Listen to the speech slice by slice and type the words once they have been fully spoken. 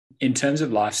in terms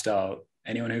of lifestyle,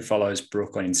 anyone who follows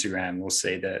Brooke on Instagram will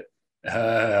see that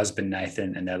her husband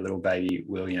Nathan and their little baby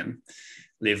William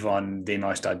live on the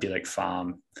most idyllic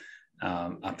farm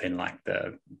up in like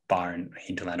the Byron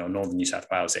hinterland or northern New South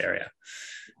Wales area.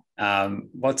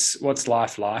 What's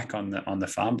life like on the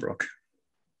farm, Brooke?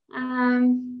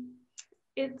 Um,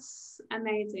 it's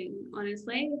amazing,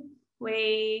 honestly.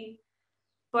 We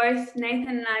both,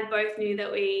 Nathan and I both knew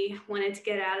that we wanted to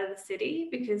get out of the city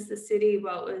because the city,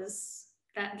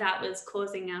 that was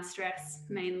causing our stress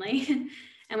mainly.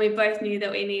 And we both knew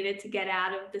that we needed to get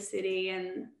out of the city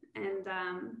and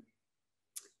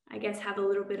I guess have a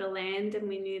little bit of land, and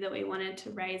we knew that we wanted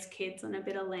to raise kids on a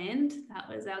bit of land. That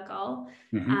was our goal.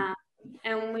 Mm-hmm.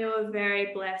 And we were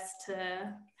very blessed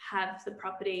to have the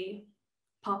property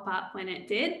pop up when it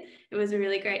did. It was a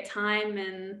really great time,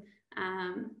 and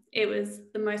it was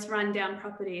the most rundown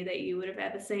property that you would have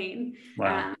ever seen.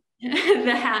 Wow.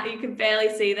 The house, you could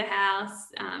barely see the house.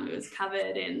 It was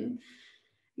covered in,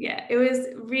 yeah, it was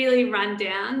really run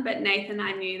down, but Nathan and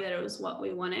I knew that it was what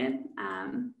we wanted.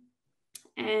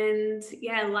 And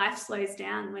yeah, life slows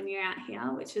down when you're out here,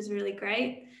 which is really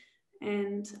great.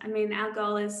 And I mean, our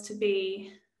goal is to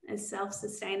be as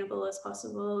self-sustainable as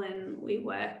possible, and we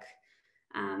work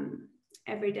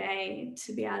every day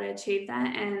to be able to achieve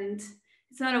that. And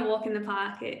it's not a walk in the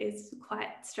park. It is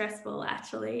quite stressful,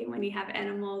 actually, when you have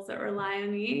animals that rely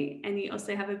on you and you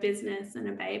also have a business and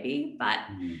a baby. But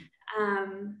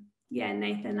yeah,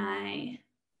 Nathan and I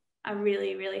are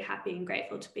really, really happy and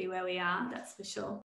grateful to be where we are, that's for sure.